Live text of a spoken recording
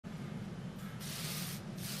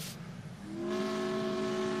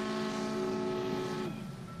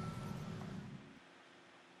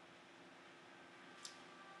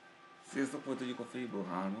Sziasztok, folytatjuk a Fable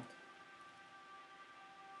 3-at.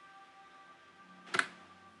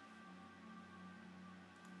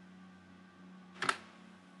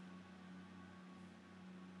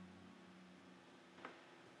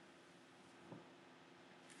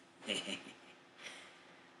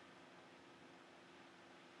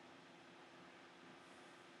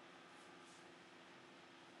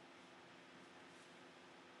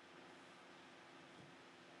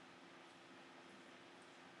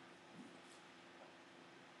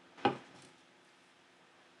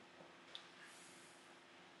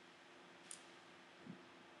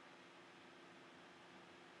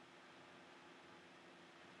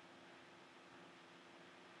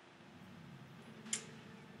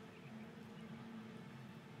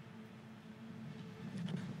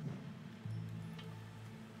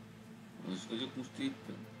 Most vagyok most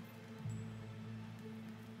éppen?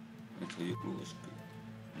 Mit vagyok lóskő?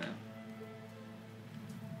 Nem.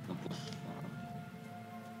 Napos van.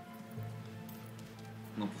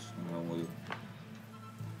 Napos van vagyok.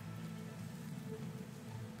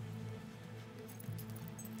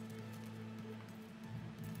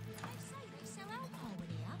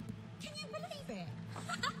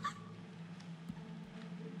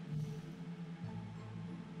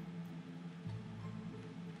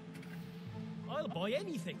 I'll buy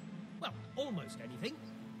anything. Well, almost anything.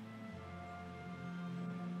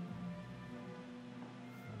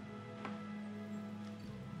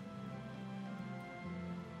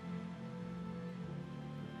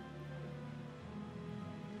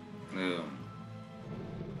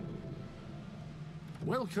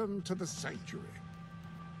 Welcome to the sanctuary.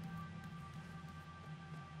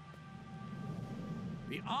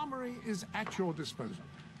 The armory is at your disposal.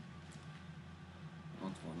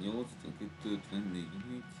 68, 52,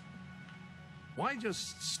 54. Why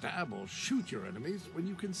just stab or shoot your enemies when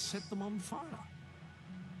you can set them on fire?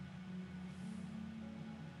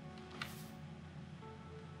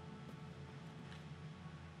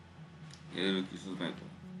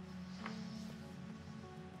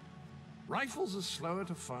 Rifles are slower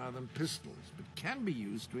to fire than pistols, but can be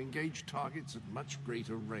used to engage targets at much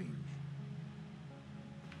greater range.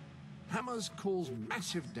 Hammers cause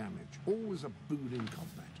massive damage, always a boon in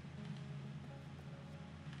combat.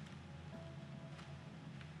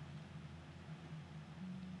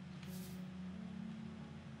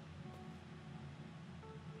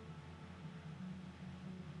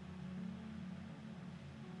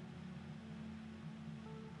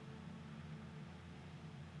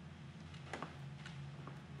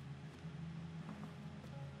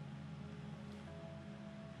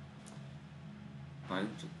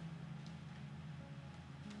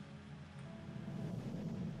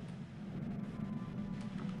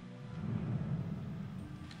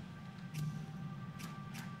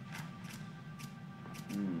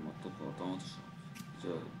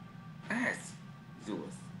 Ez jó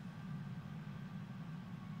lesz.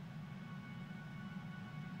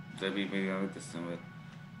 De még előtt eszembe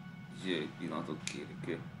egy pillanatot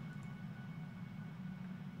kérek.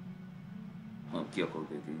 Nem, ki akarok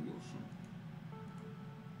lépni gyorsan.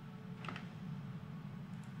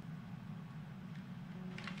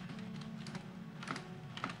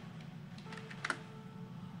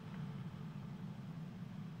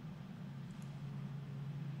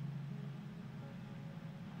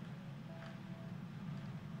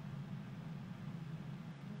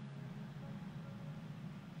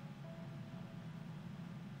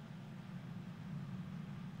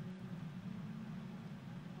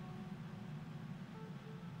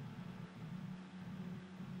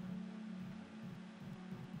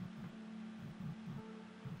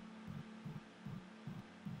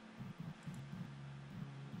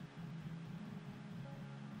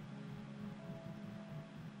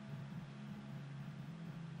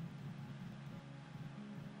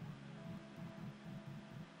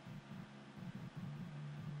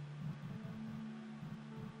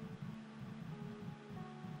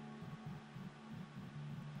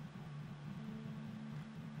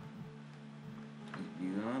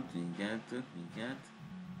 Mindjárt.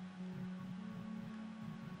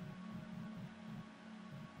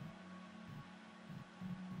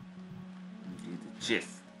 Itt a chest.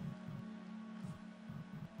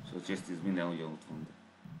 Szóval a chest ez mindenhogyan ott van.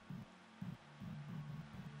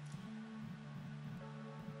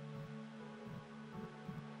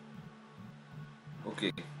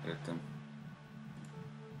 Oké, értem.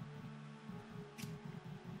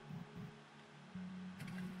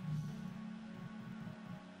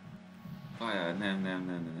 Ajaj, nem.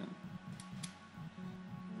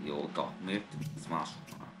 Jó, miért ez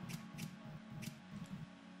másoknál?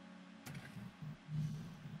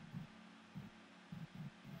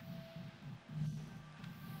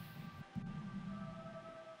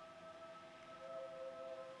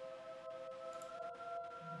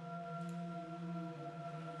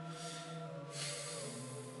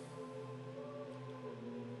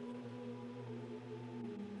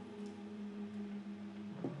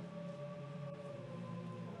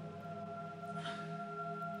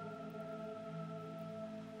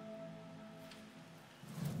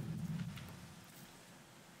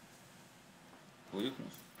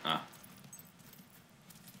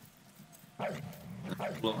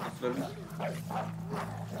 Blokk felül.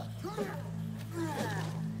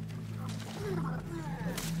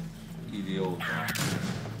 Idióta.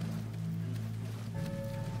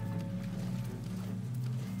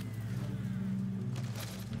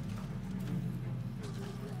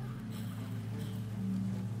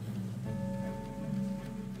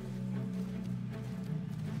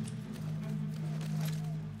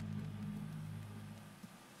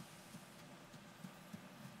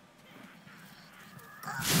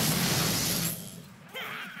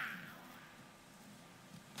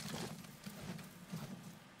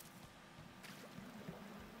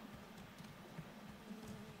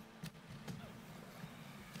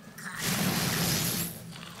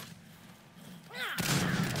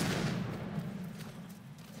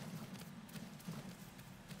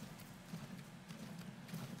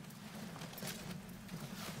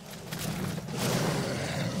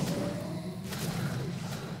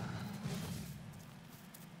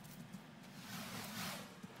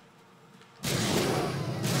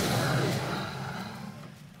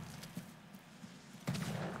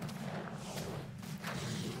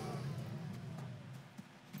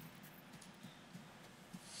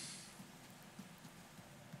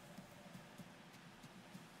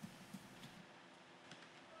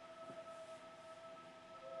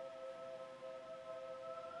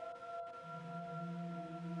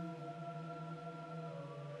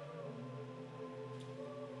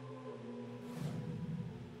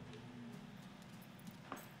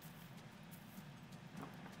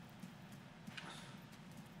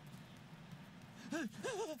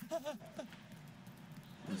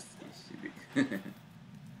 Azt készítik.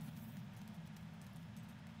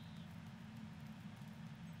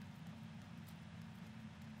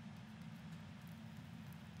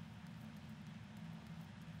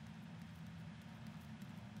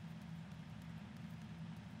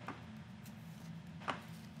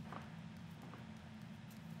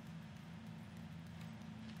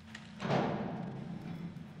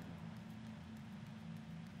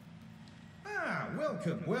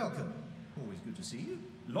 Welcome, welcome. Always good to see you.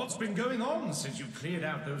 Lots been going on since you cleared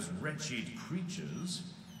out those wretched creatures.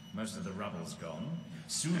 Most of the rubble's gone.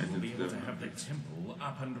 Soon we'll be able to have the temple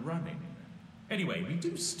up and running. Anyway, we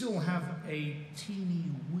do still have a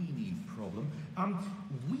teeny-weeny problem.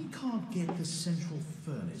 We can't get the central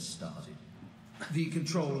furnace started. The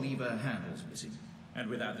control lever handle's missing. And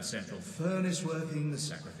without the central furnace working, the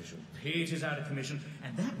sacrificial pit is out of commission,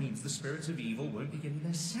 and that means the spirits of evil won't be getting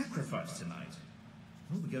their sacrifice tonight.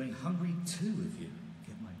 We'll be going hungry too, if you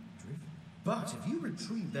get my drift. But if you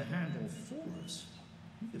retrieve the handle for us,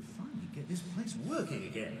 we could finally get this place working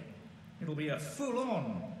again. It'll be a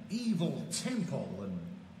full-on evil temple and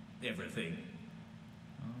everything.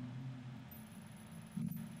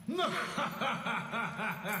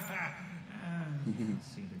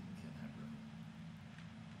 See the canabra.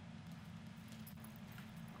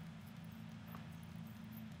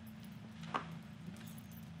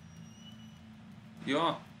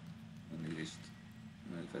 Ja, elnézést.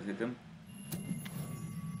 Megfeszítem.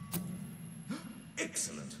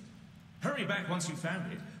 Excellent. Hurry back once you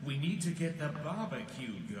found it. We need to get the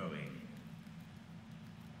barbecue going.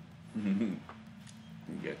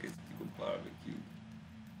 Mindjárt kezdjük a barbecue.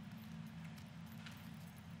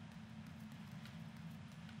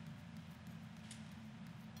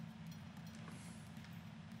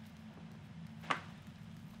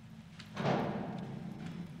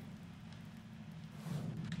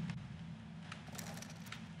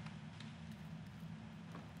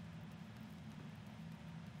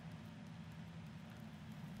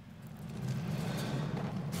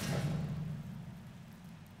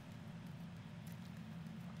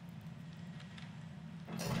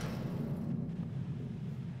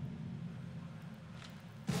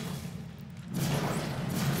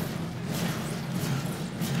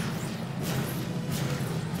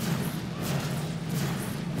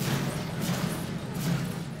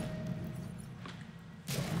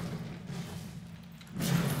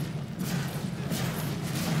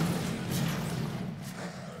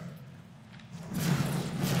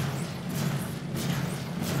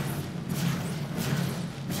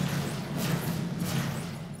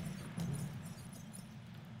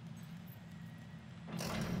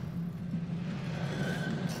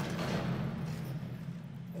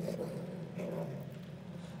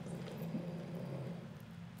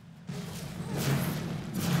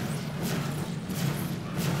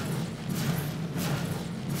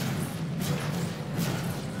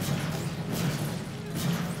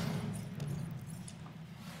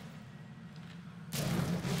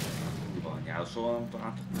 Soha nem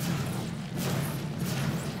találtam.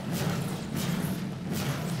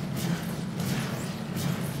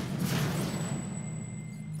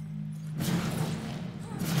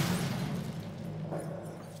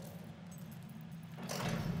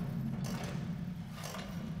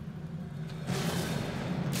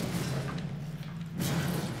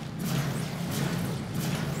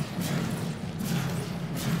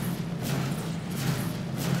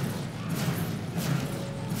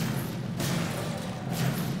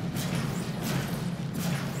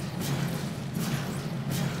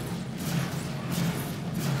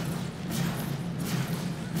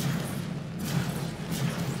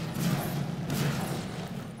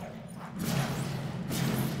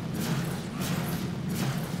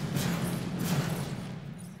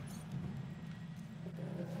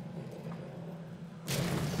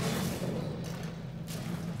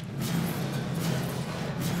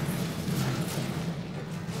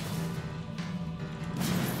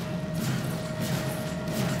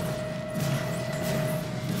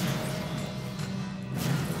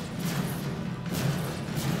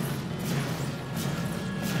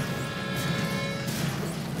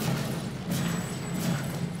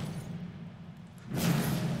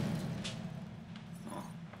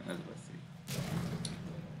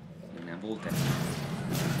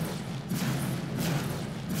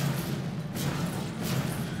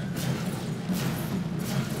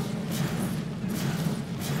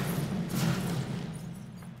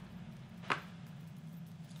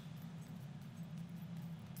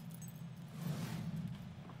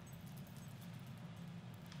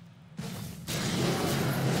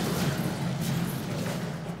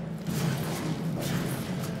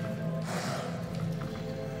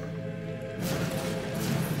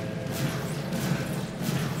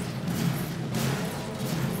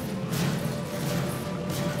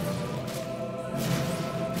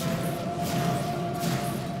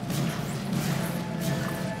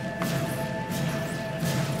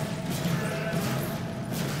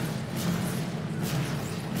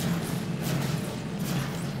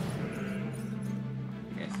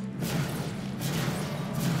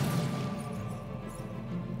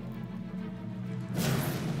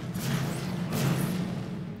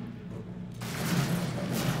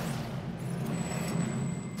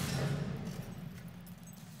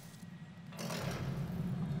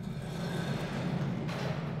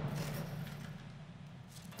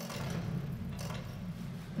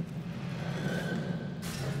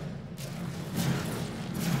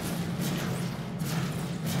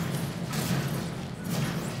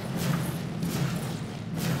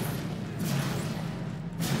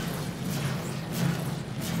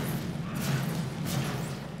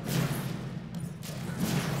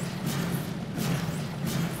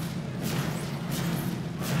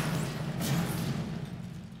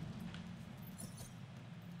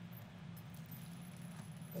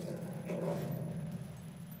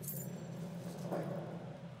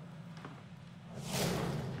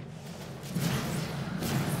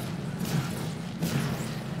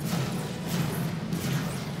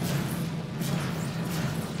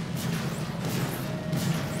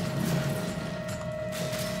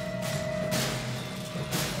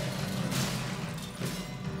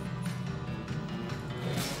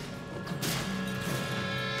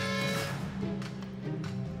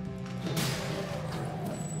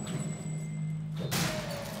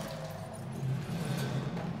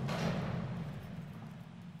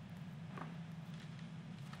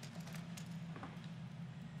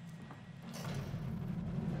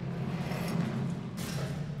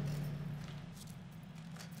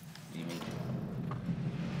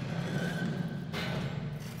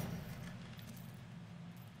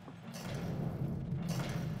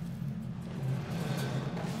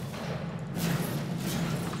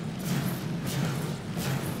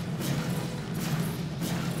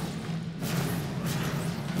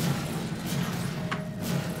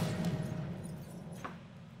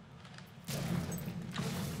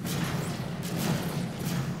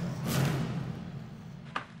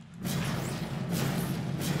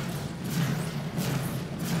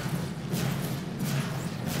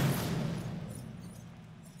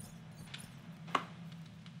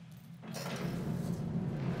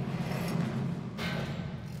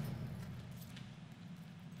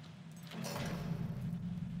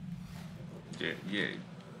 Yeah.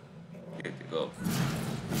 Go.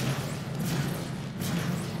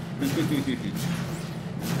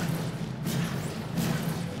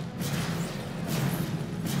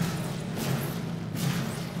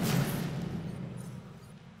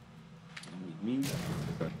 Me?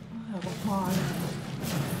 I have a pie.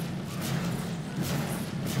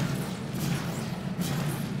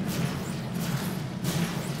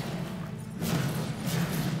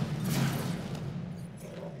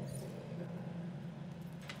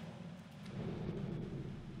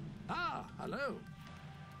 Ah, hello.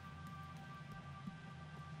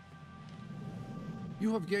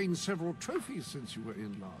 You have gained several trophies since you were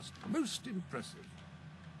in last. Most impressive.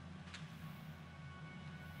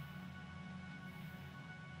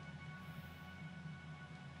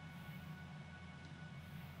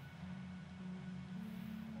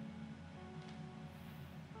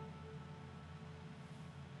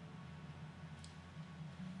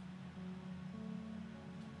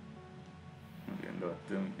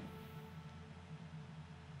 Andottam.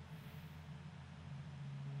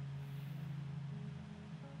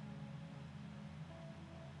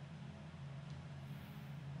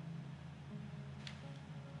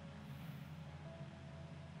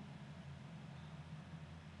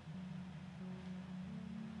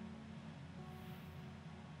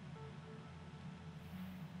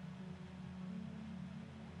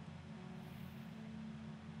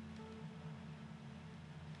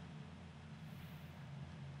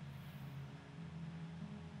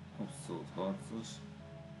 Abszolút harcos.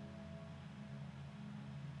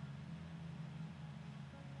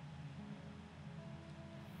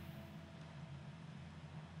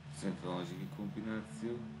 Centralógica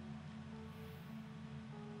kombináció.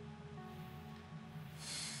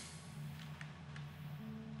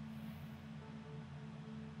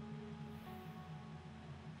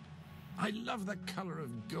 I love the color of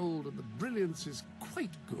gold, and the brilliance is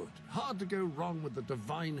quite good. Hard to go wrong with the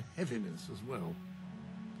divine heaviness as well.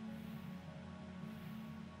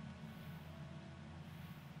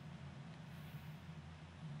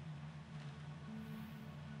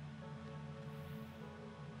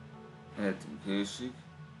 Eltünk hősig.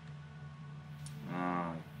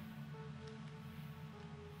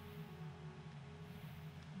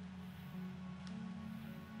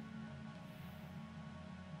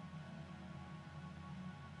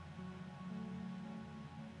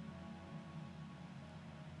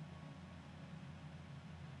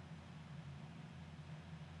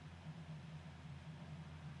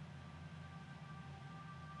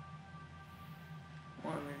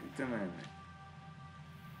 Valami itt mennek.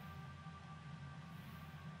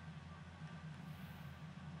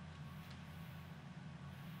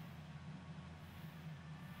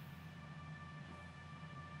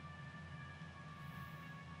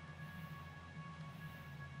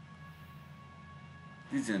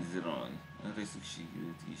 Arany. Erre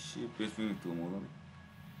szükségült is. Ezt még tudom mondani.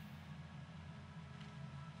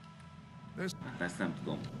 Hát ezt nem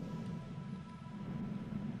tudom.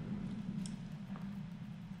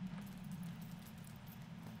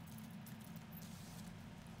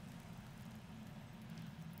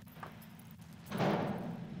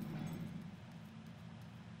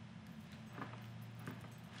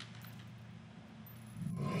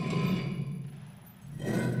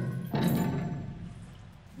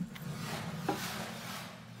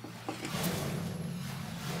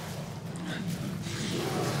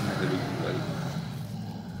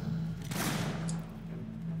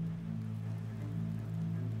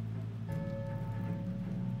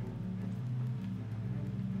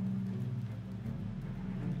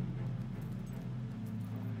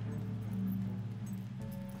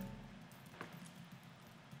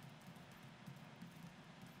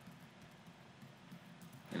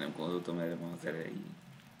 Én nem gondoltam erre van az erejéig.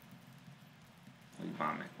 Hogy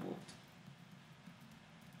már meg volt.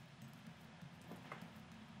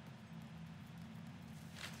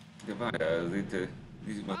 De várjál, azért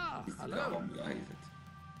nézzük meg, tisztában mi a helyzet.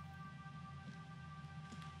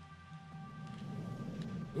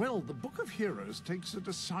 Well, the Book of Heroes takes a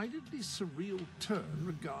decidedly surreal turn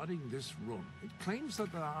regarding this run. It claims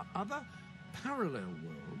that there are other parallel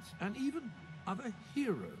worlds and even other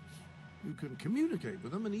heroes. You can communicate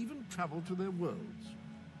with them and even travel to their worlds.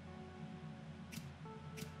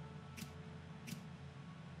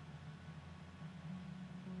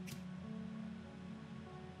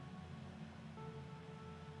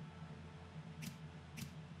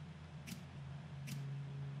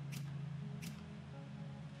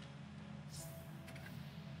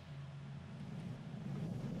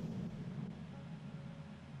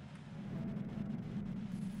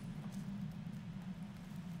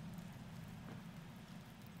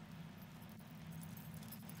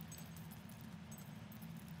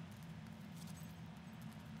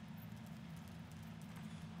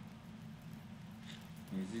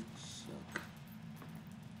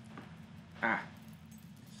 Ah.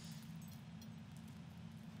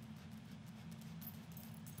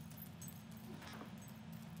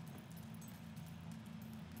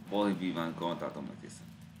 Boy, víván kontatom meg hiszem.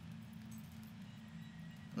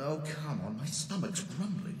 Oh, come on, my stomach's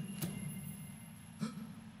grumbling.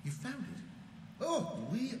 You found it? Oh,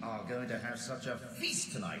 we are going to have such a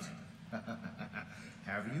feast tonight.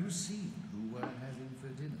 Have you seen who we're having for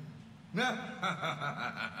dinner?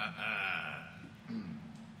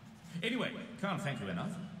 Anyway, can't thank you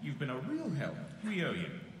enough. You've been a real help. We owe you.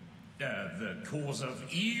 The cause of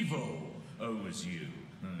evil owes you.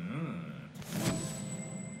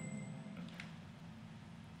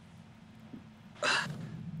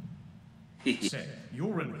 Say,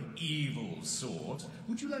 you're an evil sort.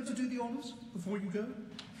 Would you like to do the honors before you go?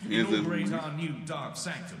 Inaugurate our new dark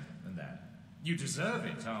sanctum and that. You deserve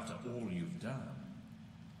it after all you've done.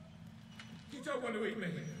 You don't want to eat me.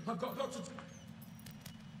 I've got lots of...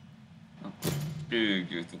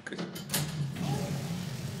 Győztük.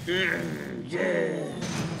 Yeah!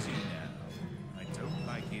 See now, I don't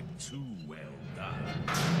like it too well done.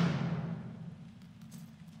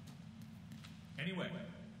 Anyway,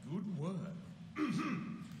 good work.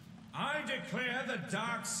 I declare the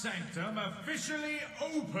Dark Sanctum officially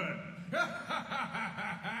open!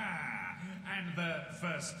 And the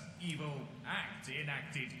first evil act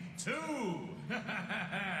enacted too!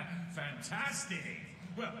 Fantastic!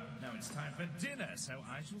 Well, now it's time for dinner, so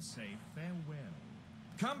I shall say farewell.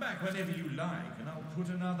 Come back whenever you like, and I'll put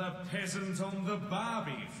another peasant on the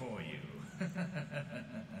barbie for you.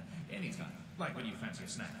 Anytime, like when you fancy a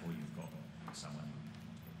snack or you've got someone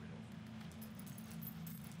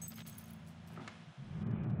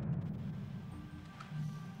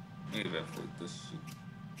you want to get rid of. Mivel folytassuk?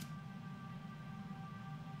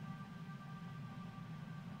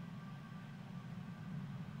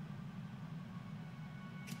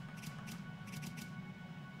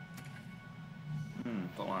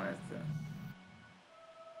 Talán egyszer.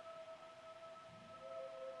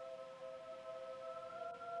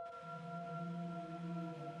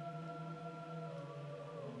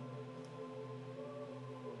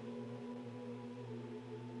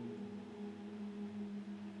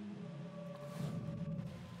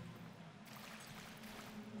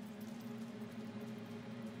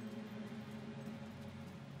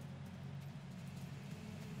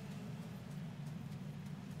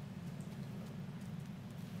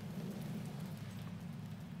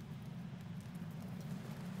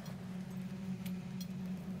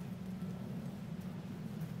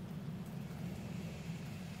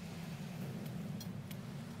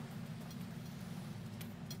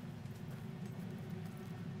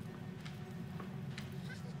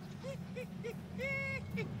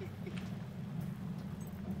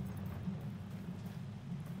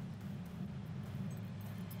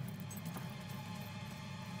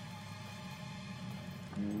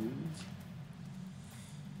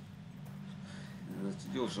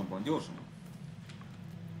 Gyorsabban, gyorsabban.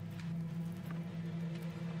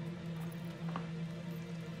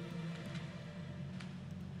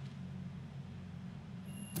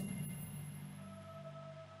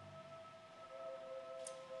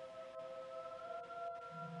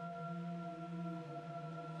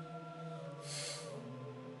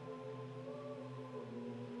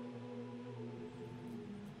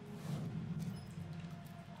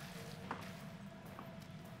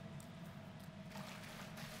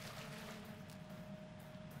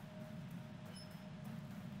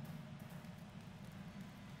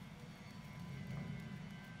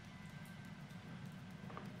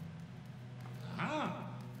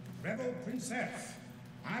 Rebel Princess,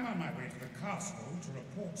 I'm on my way to the castle to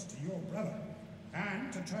report to your brother,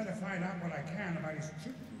 and to try to find out what I can about his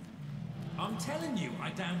treatment. I'm telling you,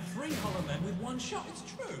 I downed 3 hollow men with 1 shot. It's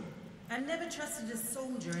true. I never trusted a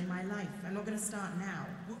soldier in my life. I'm not going to start now.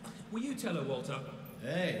 Will you tell her, Walter?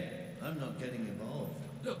 Hey, I'm not getting involved.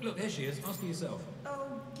 Look, there she is. Ask her yourself.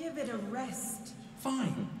 Oh, give it a rest.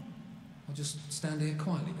 Fine. I'll just stand here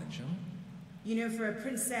quietly then, shall I? You know, for a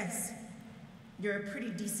princess, you're a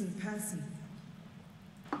pretty decent person.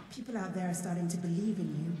 People out there are starting to believe in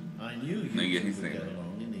you. I knew you two would get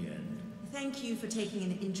along in the end. Thank you for taking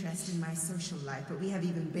an interest in my social life, but we have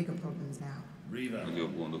even bigger problems now. Riva.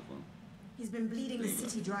 He's been bleeding the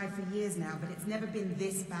city dry for years now, but it's never been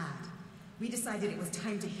this bad. We decided it was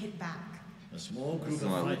time to hit back. A small group of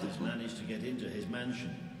fighters managed to get into his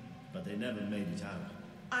mansion, but they never made it out.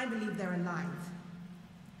 I believe they're alive.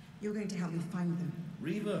 You're going to help me find them.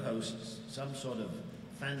 Riva hosts some sort of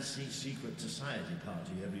fancy secret society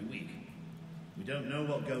party every week. We don't know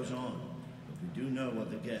what goes on, but we do know what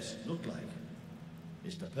the guests look like.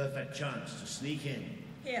 It's the perfect chance to sneak in.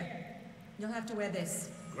 Here, You'll have to wear this.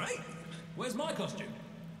 Great. Where's my costume?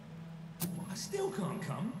 What, I still can't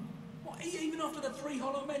come? What, even after the 3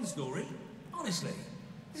 Hollow Men story? Honestly,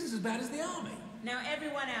 this is as bad as the army. Now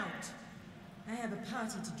everyone out. I have a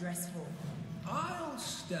party to dress for. I'll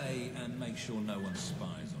stay and make sure no one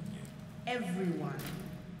spies on you. Everyone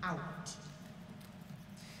out.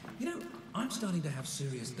 You know, I'm starting to have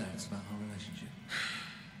serious doubts about our relationship.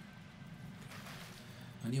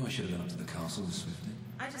 I knew I should have gone up to the castle with Swifty.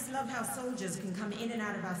 I just love how soldiers can come in and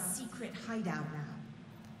out of our secret hideout now.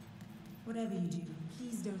 Whatever you do,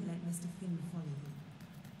 please don't let Mr. Finn follow you.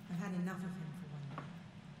 I've had enough of him for one day.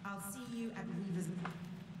 I'll see you at Reaver's...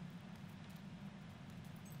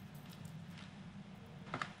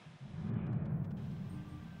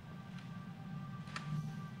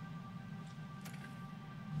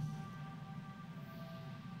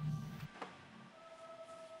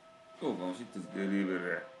 Oh, vamos a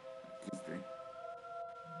descrever aqui tem.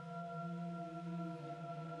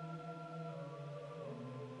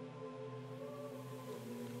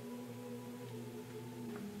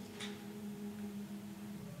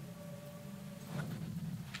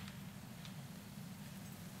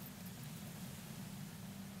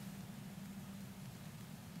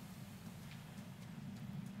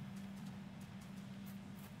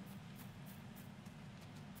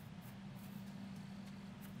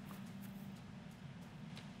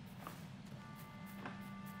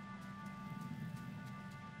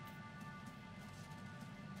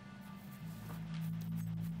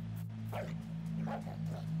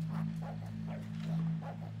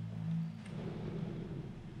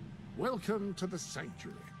 Welcome to the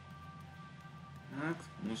sanctuary.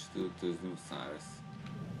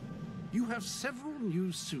 You have several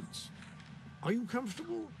new suits. Are you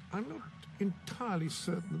comfortable? I'm not entirely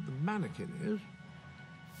certain that the mannequin is.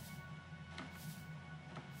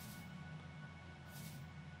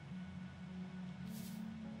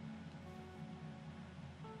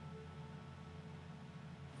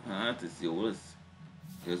 Das ist alles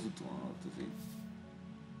Resultat, assim.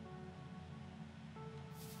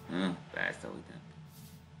 Basta, 80.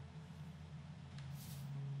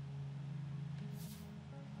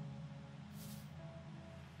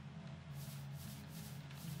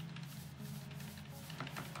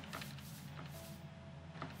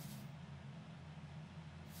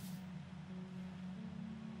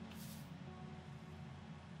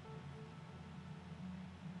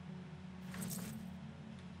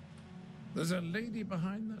 There's a lady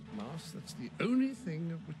behind that mask. That's the only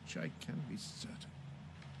thing of which I can be certain.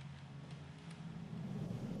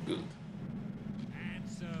 Good. And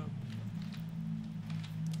so...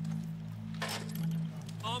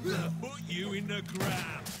 I'm gonna put you in the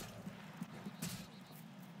ground.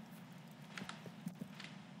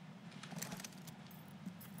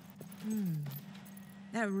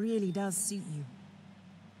 That really does suit you.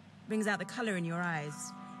 Brings out the color in your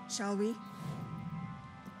eyes. Shall we?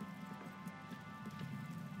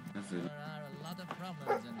 There are a lot of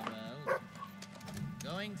problems in the world.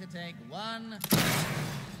 Going to take one...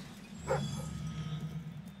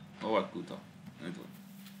 Oh, é gut. Então.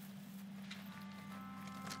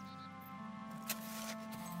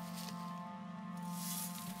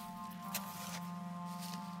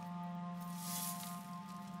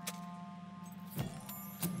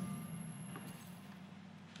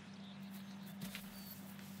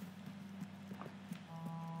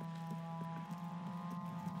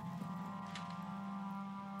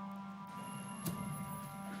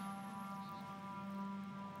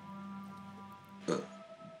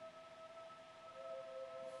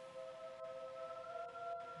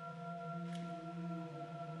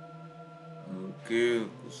 Okay,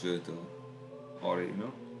 certo.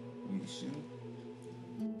 Arena mission.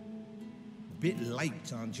 Bit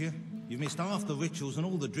late, aren't you? You've missed half the rituals and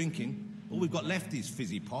all the drinking. All we've got left is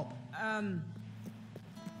fizzy pop.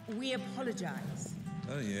 We apologize.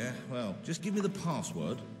 Oh, yeah? Well, just give me the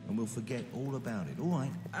password and we'll forget all about it, all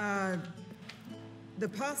right? The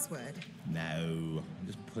password? No, I'm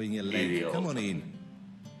just pulling your leg. Idiot. Come on in.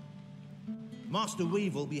 Master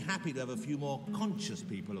Weave will be happy to have a few more conscious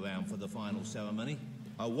people around for the final ceremony.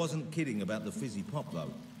 I wasn't kidding about the fizzy pop, though.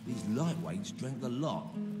 These lightweights drank the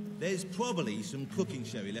lot. There's probably some cooking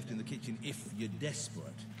sherry left in the kitchen if you're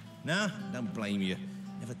desperate. Nah, don't blame you.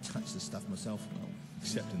 Never touched the stuff myself, well,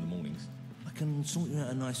 except in the mornings. I can sort you out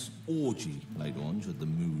a nice orgy later on, should the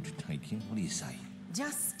mood take you. What do you say?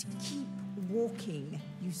 Just keep walking,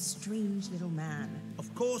 you strange little man.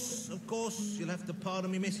 Of course, you'll have to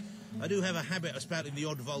pardon me, miss. I do have a habit of spouting the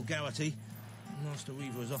odd vulgarity. Master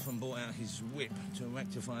Weaver has often brought out his whip to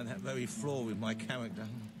rectify that very flaw with my character.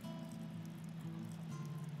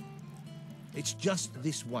 It's just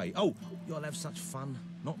this way. Oh, you'll have such fun.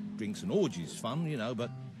 Not drinks and orgies fun, you know,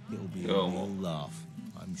 but it'll be a real laugh,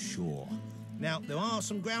 I'm sure. Now, there are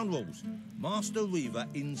some ground rules. Master Reaver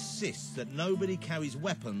insists that nobody carries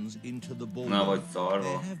weapons into the ballroom.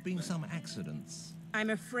 There have been some accidents.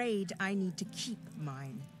 I'm afraid I need to keep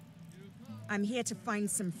mine. I'm here to find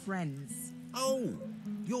some friends. Oh,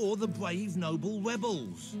 you're the brave, noble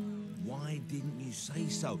rebels. Why didn't you say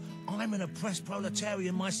so? I'm an oppressed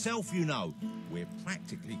proletarian myself, you know. We're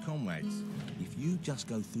practically comrades. If you just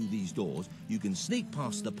go through these doors, you can sneak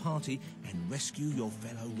past the party and rescue your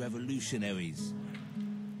fellow revolutionaries.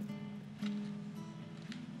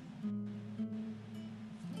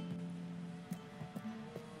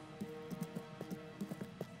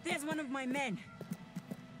 There's one of my men.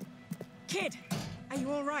 Kid, are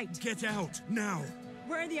you all right? Get out, now!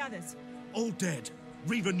 Where are the others? All dead.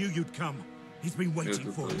 Reaver knew you'd come. He's been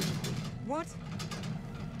waiting for you. What?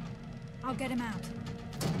 I'll get him out.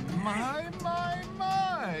 My!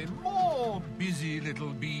 More busy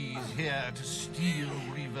little bees here to steal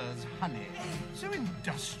Reaver's honey. So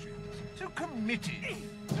industrious, so committed,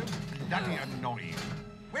 so bloody annoying.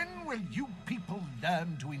 When will you people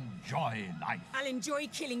learn to enjoy life? I'll enjoy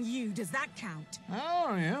killing you. Does that count?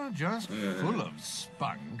 Oh, you're just full of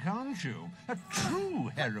spunk, aren't you? A true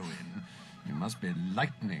heroine. You must be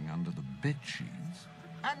lightning under the bedsheets.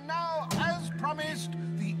 And now, as promised,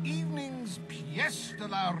 the evening's pièce de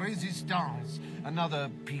la résistance. Another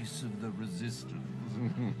piece of the resistance.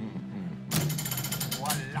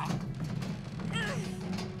 Voila.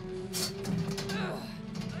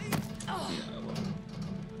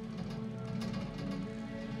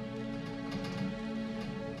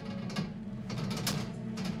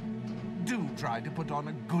 Do try to put on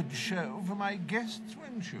a good show for my guests,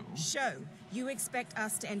 won't you? Show? You expect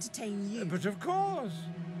us to entertain you? But of course.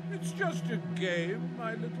 It's just a game,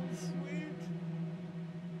 my little sweet.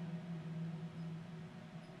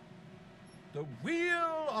 The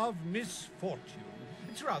Wheel of Misfortune.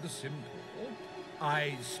 It's rather simple.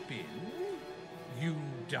 I spin, you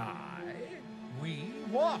die, we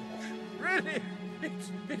watch. Really,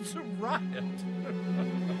 it's a riot.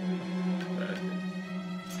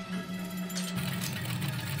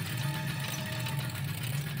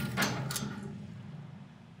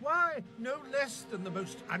 Why, no less than the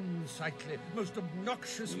most unsightly, most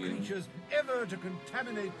obnoxious creatures ever to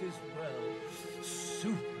contaminate this world.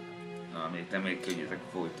 Super. Na, még te még könnyezek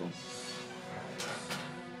folyton.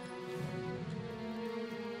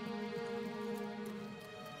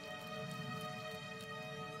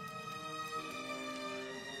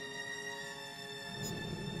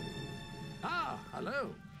 Ah,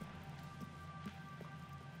 hello.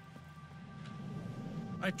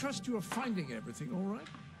 I trust you are finding everything all right?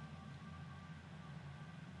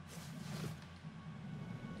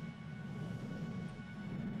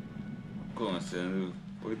 Constant,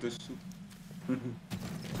 folytassuk. You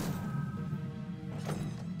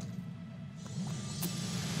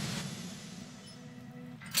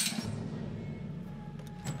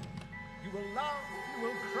will laugh, you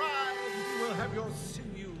will cry, you will have your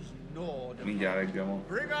sinews gnawed. Mindjárt reggel van.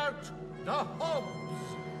 Bring out the hobs!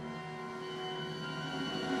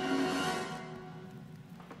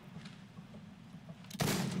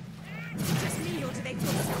 Just me, or do they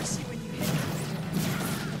feel squishy when you hit them?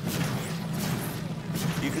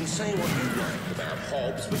 You can say what you like about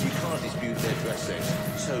Hobbs, but you can't dispute their dress sense.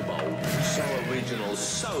 So bold, so original,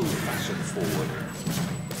 so fashion-forward.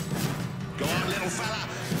 Go on, little fella,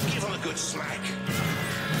 give him a good smack.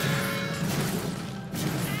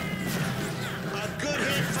 A good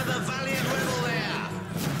hit for the valiant rebel there.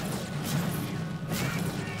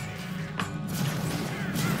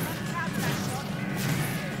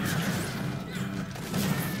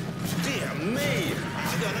 Dear me, I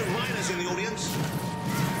got no miners in the audience.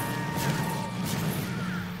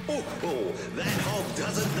 Oh, that hog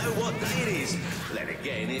doesn't know what day it is. Then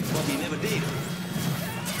again, it probably never did.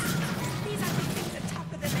 These ugly things are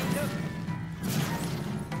tougher than they look.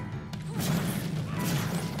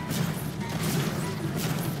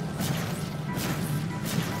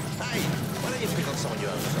 Hey, why don't you pick on someone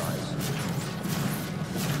your own size?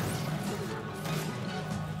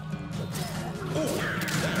 Oh,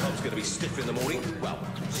 that hog's going to be stiff in the morning. Well,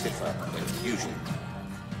 stiffer than usual.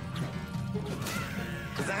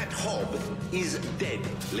 That hob is dead,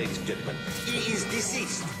 ladies and gentlemen. He is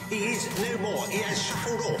deceased. He is no more. He has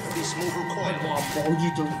shuffled off this mortal coil. That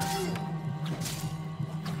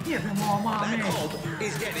hob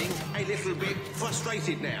is getting a little bit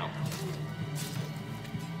frustrated now.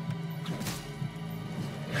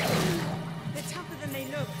 They're tougher than they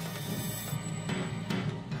look.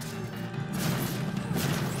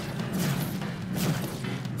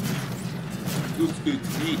 tudsz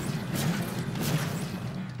ütni.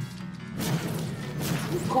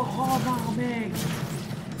 Hal már meg!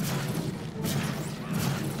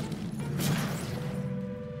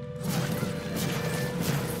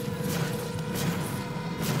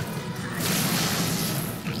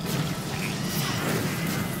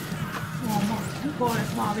 Mikor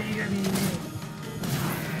lesz már vége végig?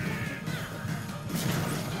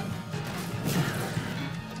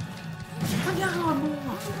 Anyám,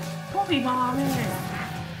 Bobby már meg!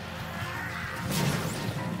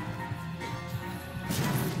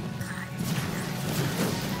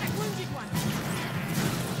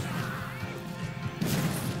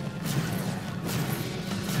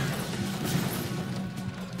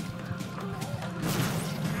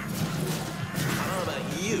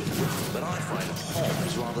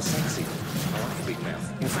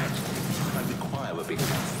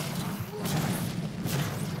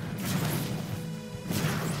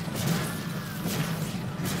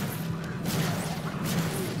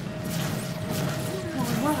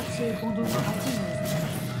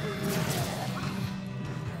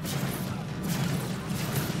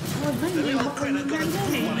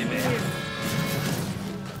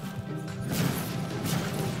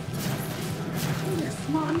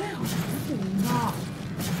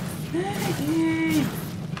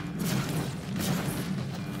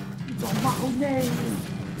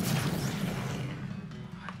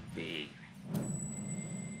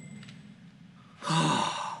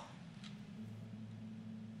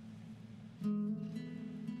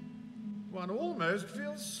 One almost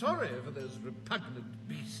feels sorry for those repugnant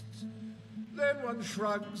beasts. Then one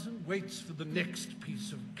shrugs and waits for the next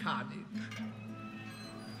piece of carnage.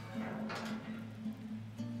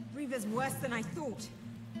 Reaver's worse than I thought.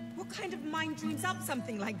 What kind of mind dreams up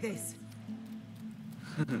something like this?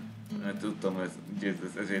 Tudtam,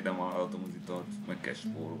 ezért nem hallottam az italt, meg kell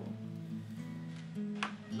spórolni.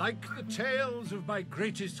 Like the tales of my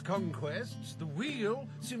greatest conquests, the wheel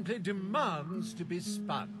simply demands to be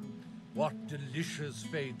spun. What delicious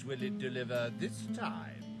fate will it deliver this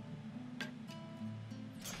time?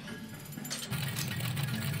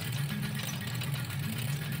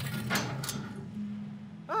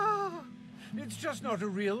 Ah, it's just not a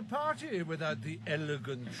real party without the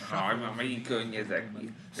elegant shuffle. Megint könnyezek.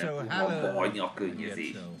 So hollow, a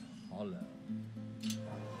könnyezés.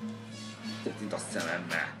 Mint a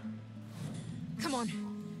szememmel. Come on.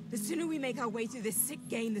 The sooner we make our way through this sick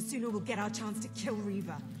game, the sooner we'll get our chance to kill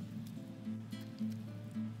Reaver.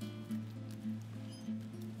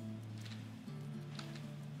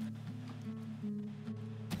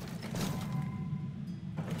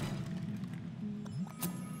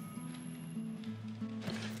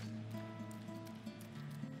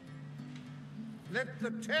 Let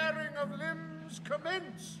the tearing of limbs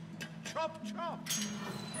commence. Chop, chop.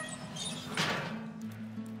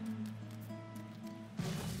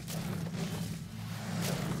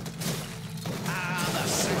 Ah, the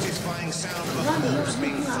satisfying sound of a corpse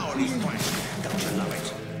being thoroughly thrashed. Don't you love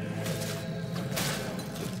it?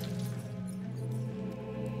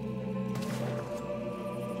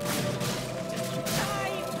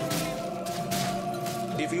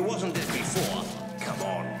 If he wasn't dead before, come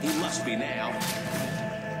on, he must be now.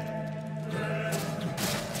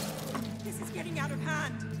 This is getting out of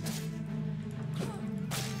hand.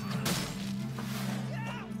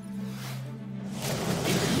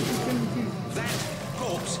 That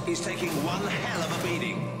corpse is taking one hell of a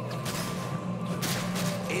beating.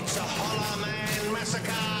 It's a Hollow Man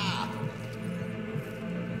massacre!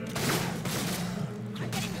 I'm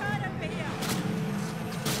getting hurt over here.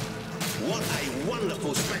 What a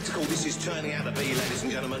wonderful spectacle this is turning out to be, ladies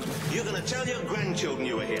and gentlemen. You're going to tell your grandchildren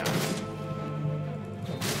you were here.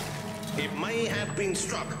 It may have been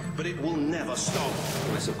struck, but it will never stop.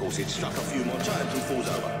 Unless, of course, it's struck a few more times and falls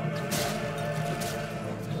over.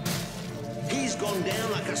 He's gone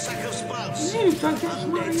down like a sack of spuds.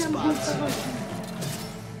 Undead spuds.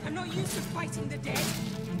 I'm not used to fighting the dead.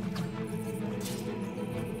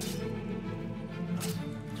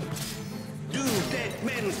 Do dead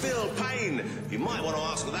men feel pain? You might want to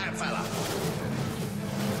ask that fella.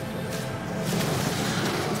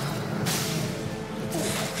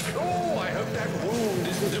 Oh, I hope that wound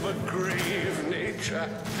isn't of a grave nature.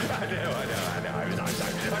 I know.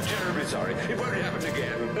 I'm terribly sorry. It won't happen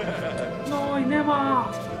again. No,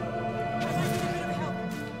 never.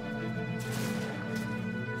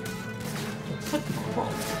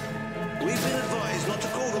 We've been advised not to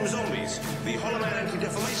call them zombies. The Hollow Man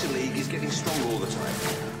Anti-Defamation League is getting stronger all the time.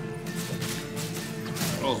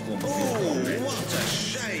 Oh, what a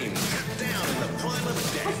shame! Down in the prime of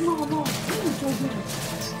death.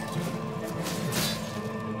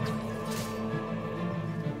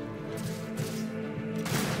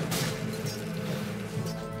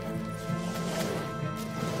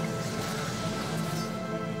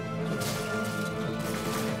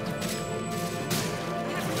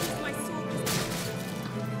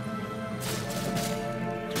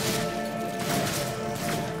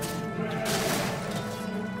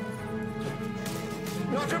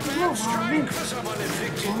 Not a bad strike for someone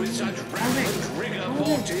afflicted with such rampant rigor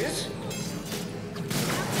mortis.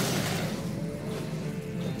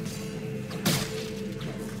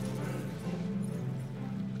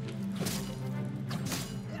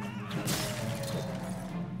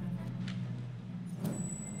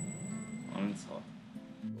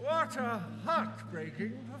 What a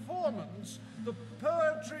heartbreaking performance. The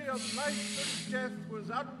poetry of life and death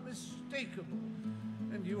was unmistakable,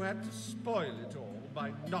 and you had to spoil it all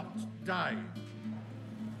by not dying.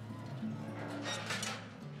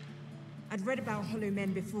 I'd read about hollow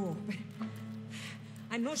men before, but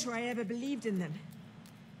I'm not sure I ever believed in them.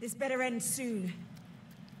 This better end soon.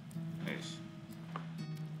 Yes.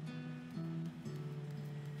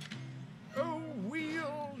 Oh,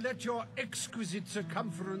 we'll let your exquisite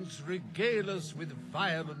circumference regale us with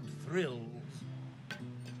violent thrills.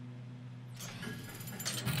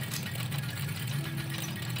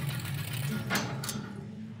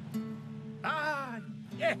 Ah,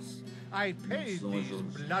 yes. I paid these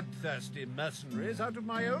bloodthirsty mercenaries out of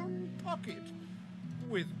my own pocket.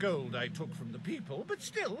 With gold I took from the people, but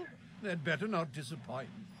still, they'd better not disappoint.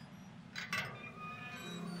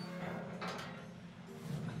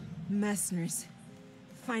 Mercenaries.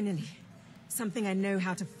 Finally. Something I know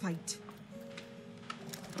how to fight.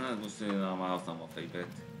 Most én már használom a Fable-t.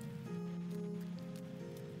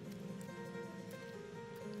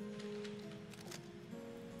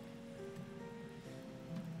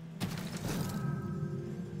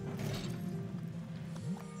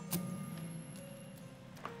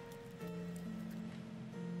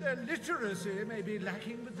 Their literacy may be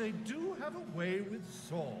lacking, but they do have a way with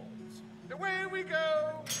swords. Away we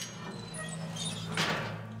go!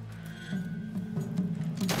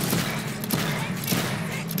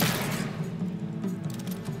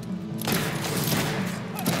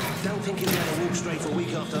 Don't think you'll be able to walk straight for a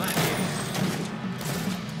week after that.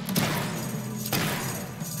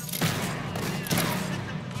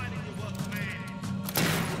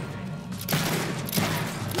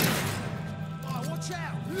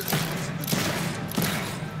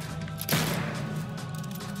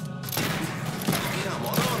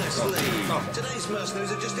 Today's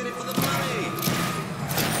mercenaries are just in it for the money.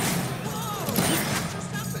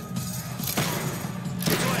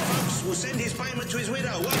 It's all right, folks. We'll send his payment to his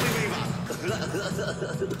widow, won't we, Weaver?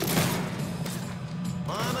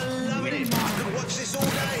 I'm loving it. I could watch this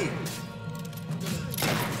all day.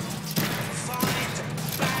 Fight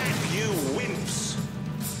back, you wimps.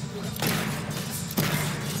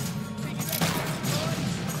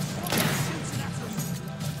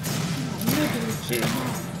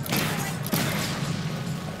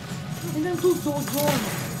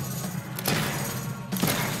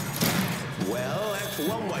 Well, that's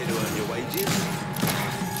one way to earn your wages.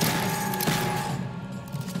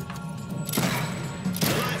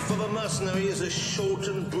 The life of a mercenary is a short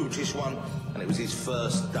and brutish one, and it was his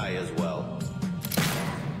first day as well.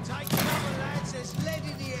 Take cover, lads, there's lead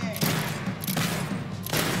in the air.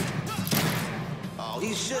 Oh,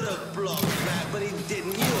 he should have blocked that, but he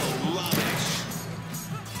didn't. You're rubbish.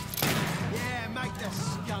 Yeah, make the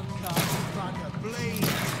skunk ass bugger bleed.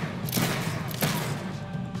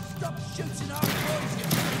 Stop shooting our boys, you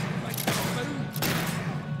like food.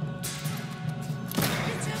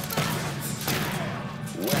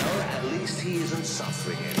 Well, at least he isn't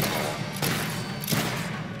suffering anymore.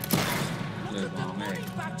 Look at the money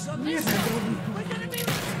backs on this one. We're gonna be...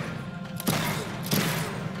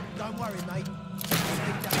 Don't worry, mate. I'll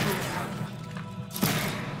pick that bullet out.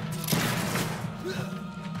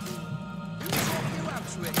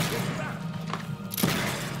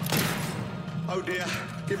 Oh dear,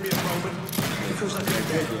 give me a moment. It feels like a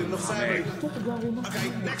death in the family. Okay,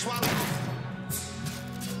 next one.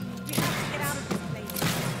 We have to get out of this place.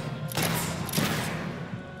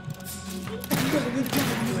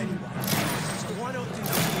 You anyway. So why not do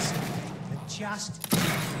this and just...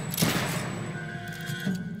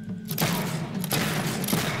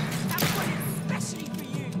 That's what it's especially for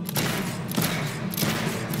you.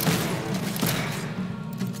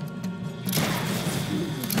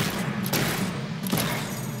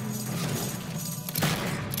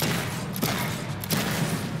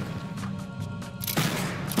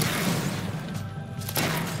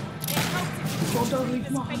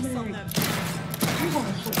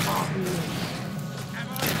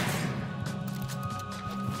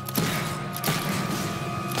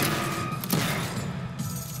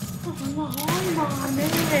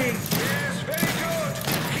 Yes, very good.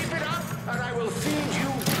 Keep it up, and I will feed you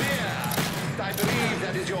beer. I believe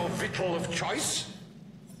that is your victual of choice.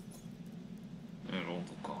 Een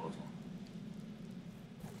rondopkomen.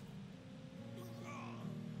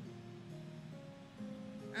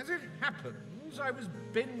 As it happens, I was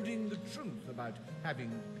bending the truth about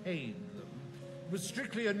having paid them. It was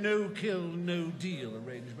strictly a no-kill, no-deal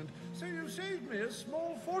arrangement, so you saved me a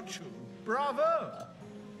small fortune. Bravo!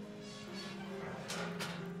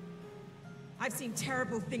 I've seen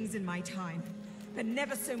terrible things in my time, but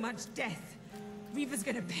never so much death. Reaver's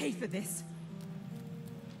gonna pay for this.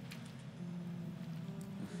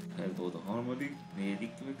 Eldod a harmadik,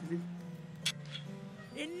 negyedik következik.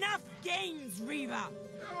 Enough games, Reaver!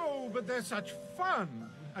 Oh, but they're such fun,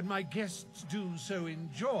 and my guests do so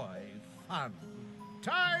enjoy fun.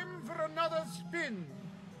 Time for another spin.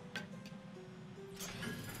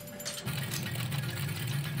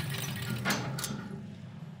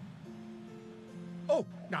 Oh,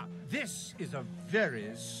 now, this is a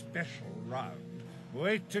very special round.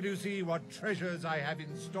 Wait till you see what treasures I have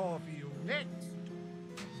in store for you next.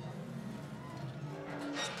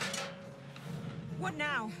 What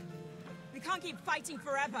now? We can't keep fighting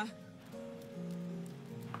forever.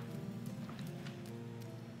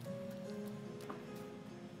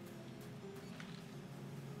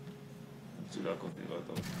 Csodálkozni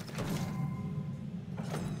rajtam.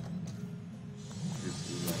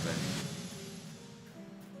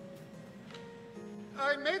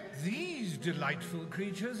 I met these delightful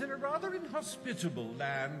creatures in a rather inhospitable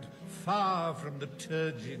land, far from the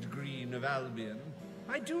turgid green of Albion.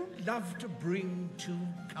 I do love to bring two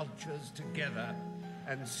cultures together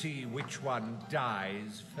and see which one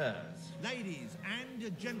dies first. Ladies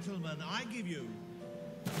and gentlemen, I give you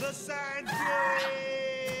the Sand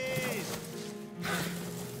Furies!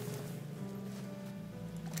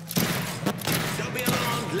 Don't be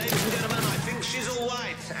alarmed, ladies and gentlemen. I think she's all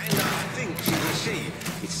right, and I think she's a she.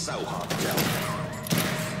 It's so hard to tell.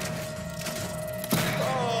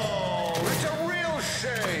 Oh, it's a real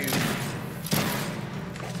shame.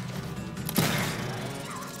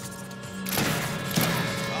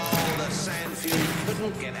 Oh, the Sand Fury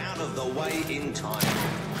couldn't get out of the way in time.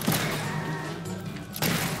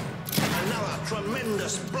 Another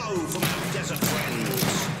tremendous blow from our desert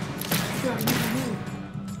friends.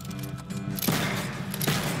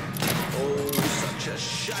 Oh, such a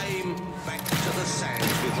shame. Back to the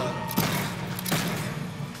sands with her.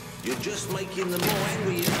 You're just making them more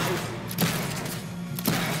angry, you know.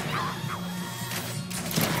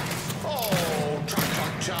 Oh, tut,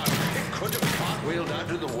 tut, tut. It could have cartwheeled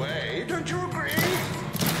out of the way. Don't you agree?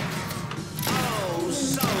 Oh,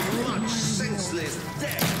 so much senseless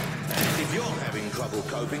death. And if you're having trouble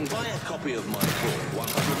coping, buy a copy of my book,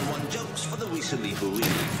 101 Jokes for the Recently Bereaved.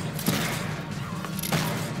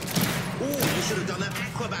 Oh, you should have done that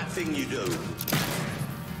acrobat thing you do.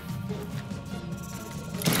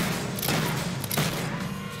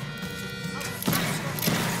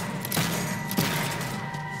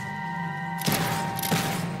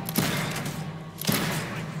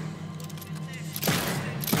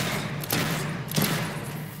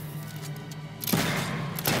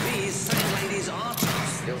 These same ladies are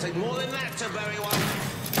tough. It'll take more than that to bury one.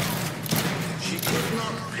 She could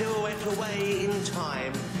not pirouette away in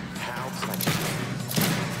time. How tragic.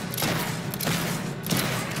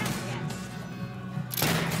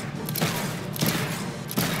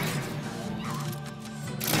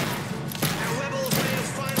 Our rebels may have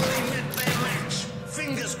finally met their match.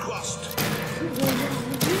 Fingers crossed.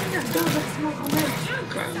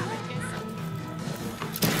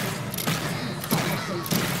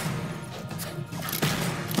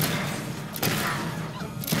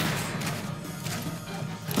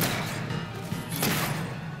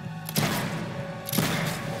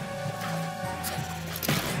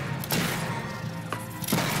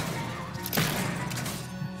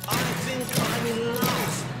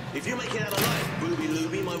 If you make it out alive, Ruby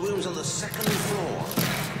Looby, my room's on the second floor.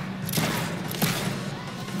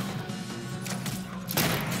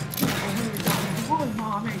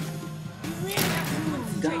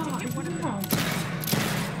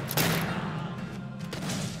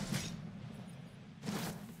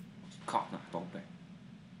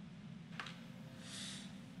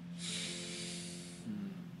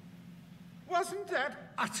 Wasn't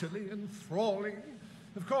that utterly enthralling?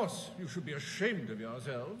 Of course, you should be ashamed of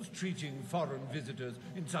yourselves, treating foreign visitors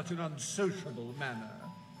in such an unsociable manner.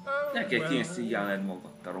 Oh,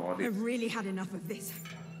 well. I've really had enough of this.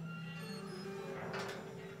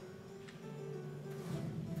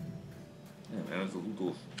 Ez az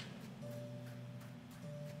utolsó.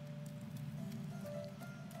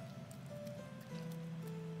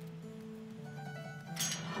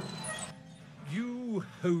 You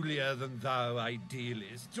holier-than-thou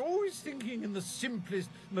idealists, always thinking in the simplest,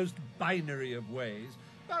 most binary of ways.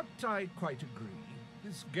 But I quite agree.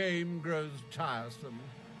 This game grows tiresome,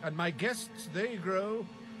 and my guests, they grow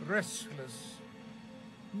restless.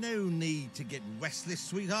 No need to get restless,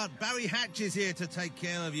 sweetheart. Barry Hatch is here to take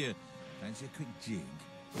care of you. Fancy a quick jig?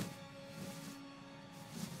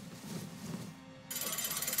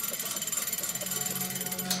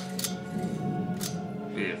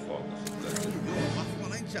 You're a rough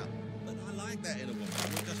one, ain't ya? But I like that in a woman.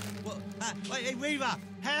 Wait, hey, Reaver!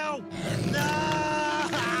 Help! No!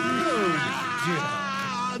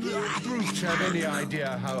 Does Brooch have any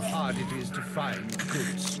idea how hard it is to find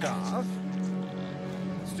good staff?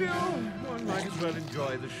 Still, one might as well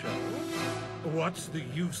enjoy the show. What's the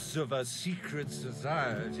use of a secret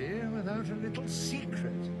society without a little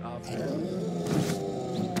secret, after all?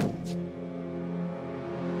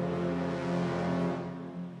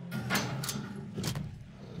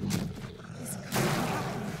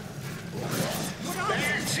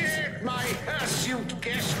 That's it, my hirsute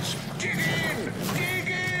guests. Dig in! Dig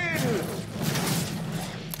in!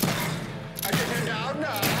 And now,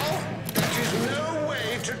 that is no way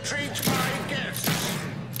to treat my guests.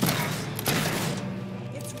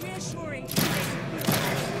 It's reassuring.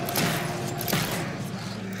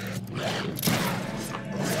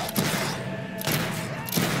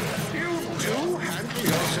 You do handle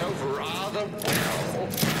yourself rather well.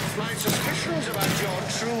 My suspicions about your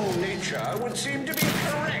true nature would seem to be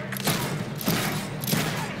correct.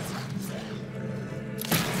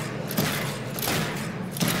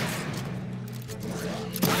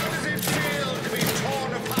 How does it feel to be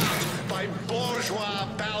torn apart by bourgeois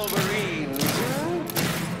balverines?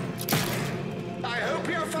 I hope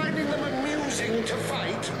you're finding them amusing to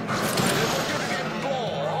fight. I don't want you to get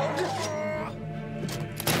bored.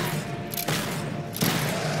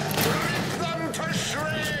 Rip them to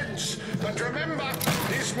shreds! But remember,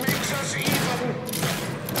 this makes us even.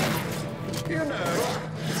 You know,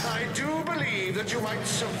 I do believe that you might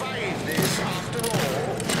survive this after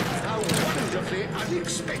all. How wonderfully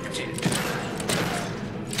unexpected.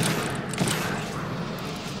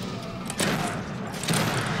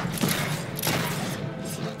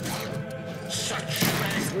 Such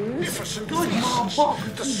magnificent beasts!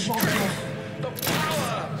 The strength, the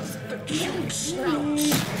power, the cute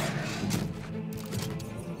snouts.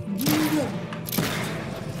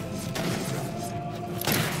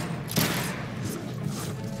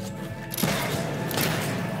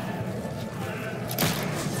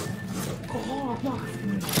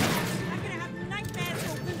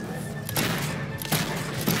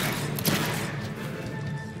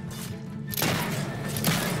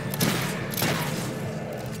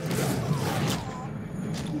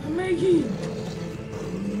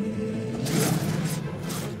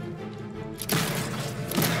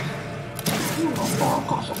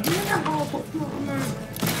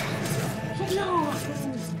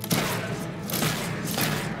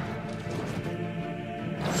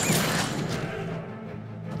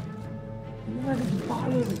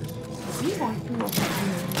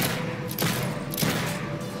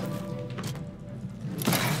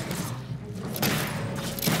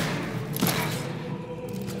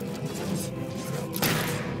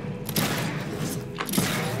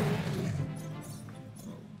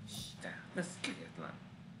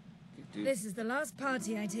 This is the last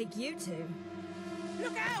party I take you to.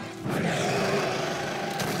 Look out!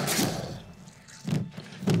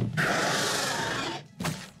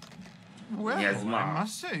 Well, Yes, Ma. I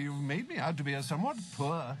must say, you've made me out to be a somewhat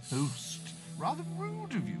poor host. Rather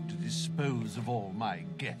rude of you to dispose of all my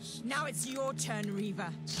guests. Now it's your turn, Reaver.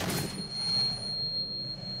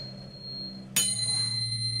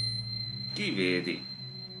 Ti vedi?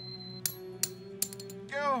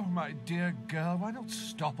 Oh, my dear girl, why not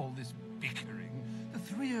stop all this bickering? The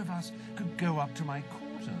three of us could go up to my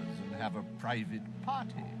quarters and have a private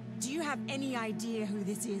party. Do you have any idea who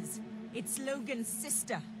this is? It's Logan's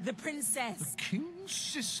sister, the princess. The king's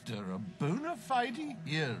sister, a bona fide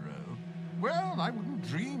hero? Well, I wouldn't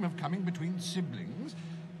dream of coming between siblings.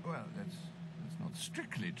 Well, that's not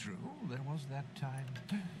strictly true. There was that time.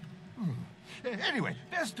 Anyway,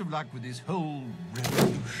 best of luck with this whole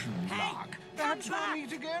revolution lark. Perhaps we'll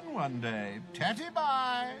meet again one day. Tatty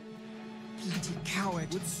bye. Bloody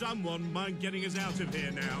coward. Would someone mind getting us out of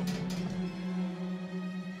here now?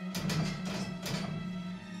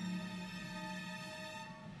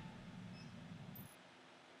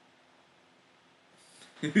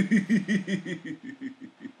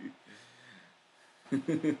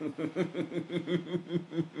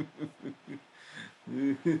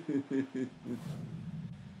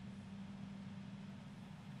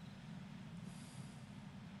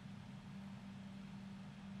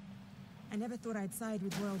 I never thought I'd side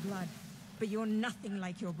with royal blood, but you're nothing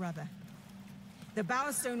like your brother. The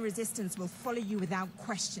Bowerstone resistance will follow you without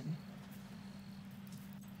question.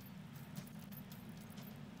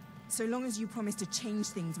 So long as you promise to change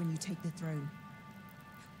things when you take the throne.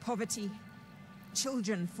 Poverty,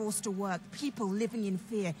 children forced to work, people living in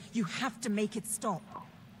fear. You have to make it stop.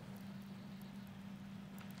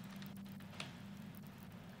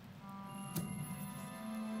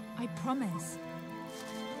 I promise.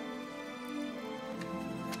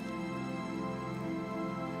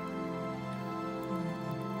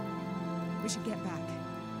 We should get back.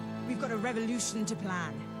 We've got a revolution to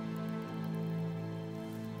plan.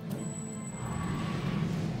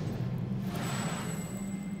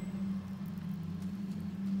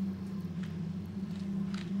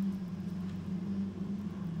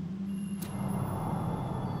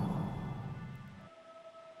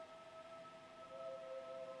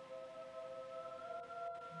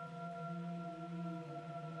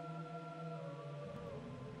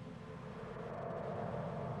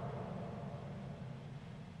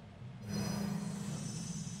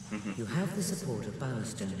 You have the support of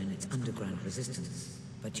Bowerstone and its underground resistance,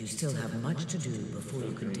 but you still have much to do before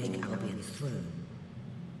you can take Albion's throne.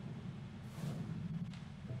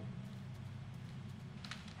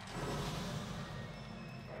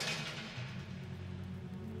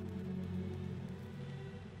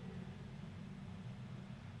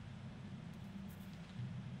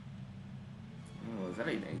 Ez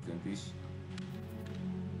elég nehéz döntés.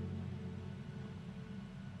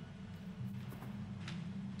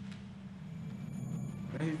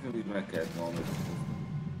 Nehéz döntés, meg kellett ma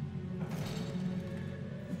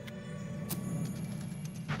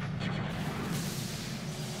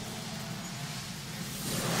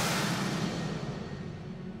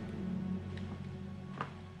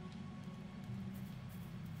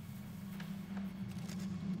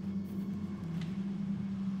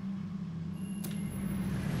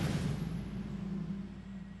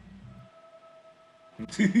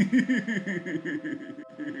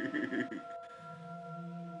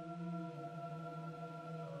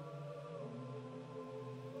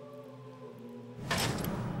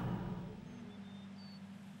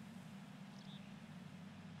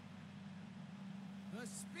The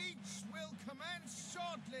speech will commence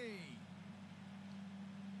shortly.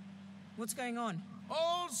 What's going on?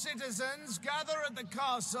 All citizens gather at the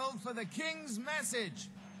castle for the king's message.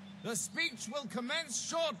 The speech will commence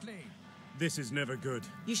shortly. This is never good.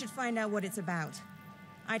 You should find out what it's about.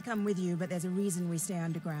 I'd come with you, but there's a reason we stay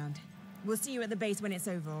underground. We'll see you at the base when it's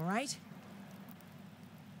over, all right?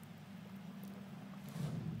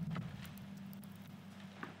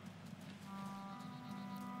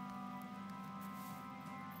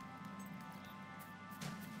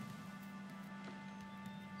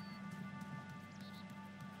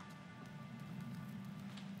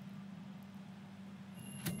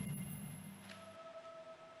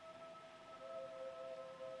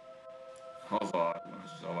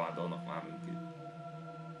 Hazaállmással vádolnak már minket.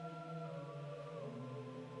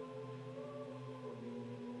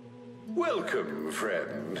 Welcome,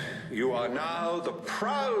 friend. You are now the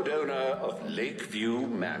proud owner of Lakeview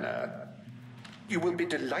Manor. You will be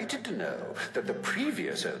delighted to know that the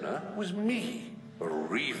previous owner was me,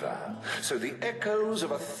 Riva. So the echoes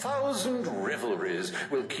of 1,000 revelries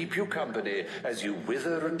will keep you company as you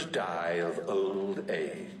wither and die of old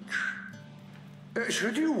age.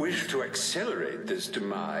 Should you wish to accelerate this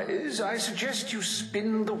demise, I suggest you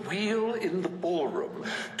spin the wheel in the ballroom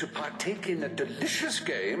to partake in a delicious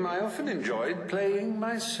game I often enjoyed playing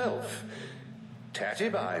myself.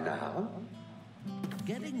 Tatty-bye now.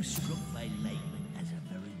 Getting struck by lightning is a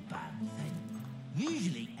very bad thing.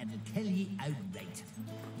 Usually it'll kill you outright.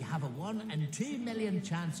 You have a 1 in 2 million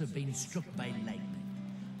chance of being struck by lightning.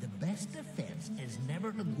 The best defense is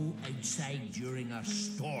never to go outside during a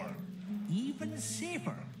storm. Even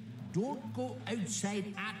safer, don't go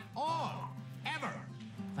outside at all, ever.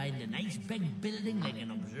 Find a nice big building like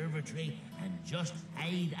an observatory and just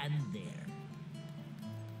hide in there.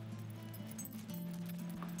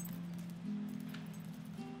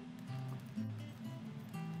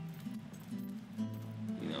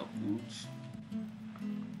 Ina a kulcs.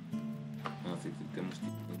 Azt hittem, most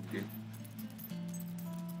itt mondjuk.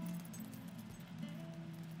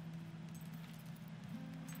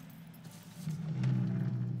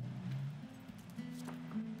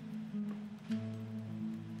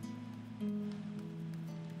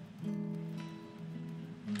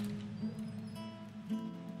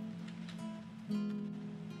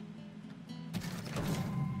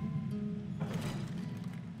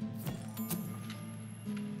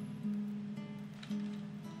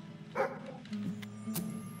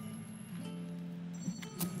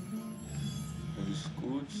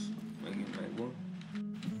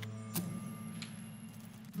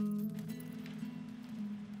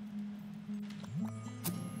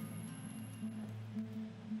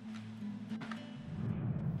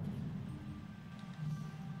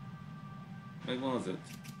 Megvan az 5.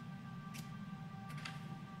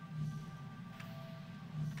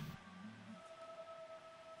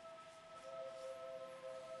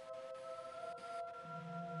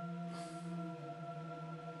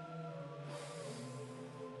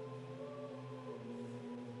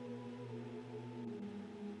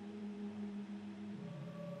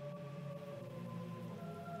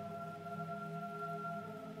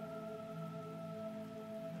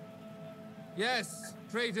 Yes,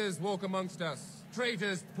 traitors walk amongst us.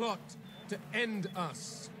 Traitors plot to end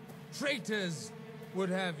us. Traitors would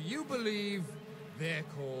have you believe their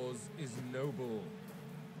cause is noble.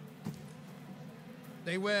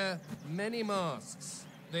 They wear many masks.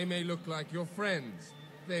 They may look like your friends.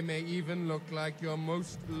 They may even look like your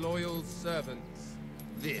most loyal servants.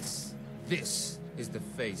 This is the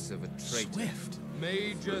face of a traitor. Swift?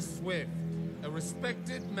 Major Swift, a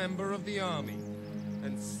respected member of the army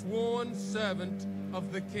and sworn servant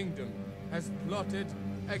of the kingdom, has plotted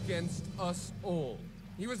against us all.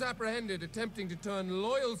 He was apprehended attempting to turn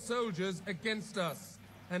loyal soldiers against us,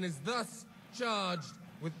 and is thus charged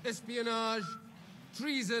with espionage,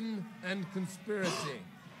 treason, and conspiracy.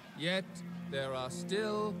 Yet, there are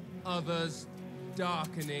still others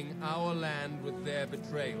darkening our land with their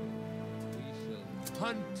betrayal. We shall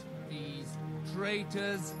hunt these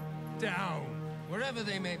traitors down, wherever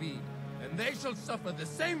they may be, and they shall suffer the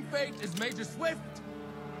same fate as Major Swift,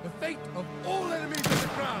 the fate of all enemies of the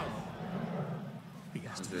crown. He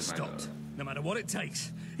has to be stopped. No matter what it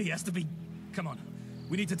takes, he has to be... Come on,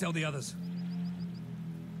 we need to tell the others.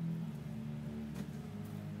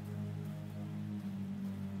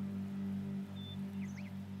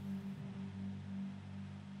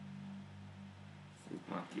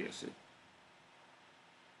 Már kiesett.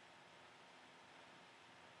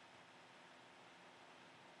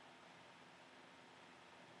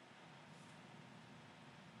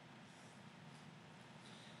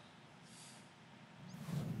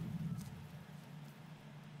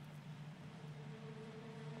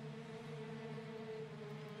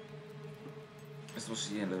 Ez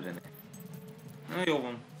most ilyen előre ne. Na jó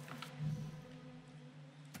van.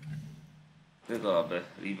 Legalább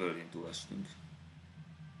Riverin túlestünk.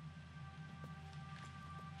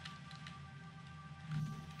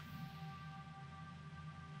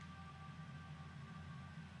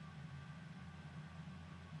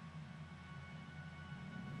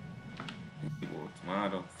 Mi volt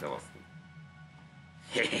mára? Szevasztok.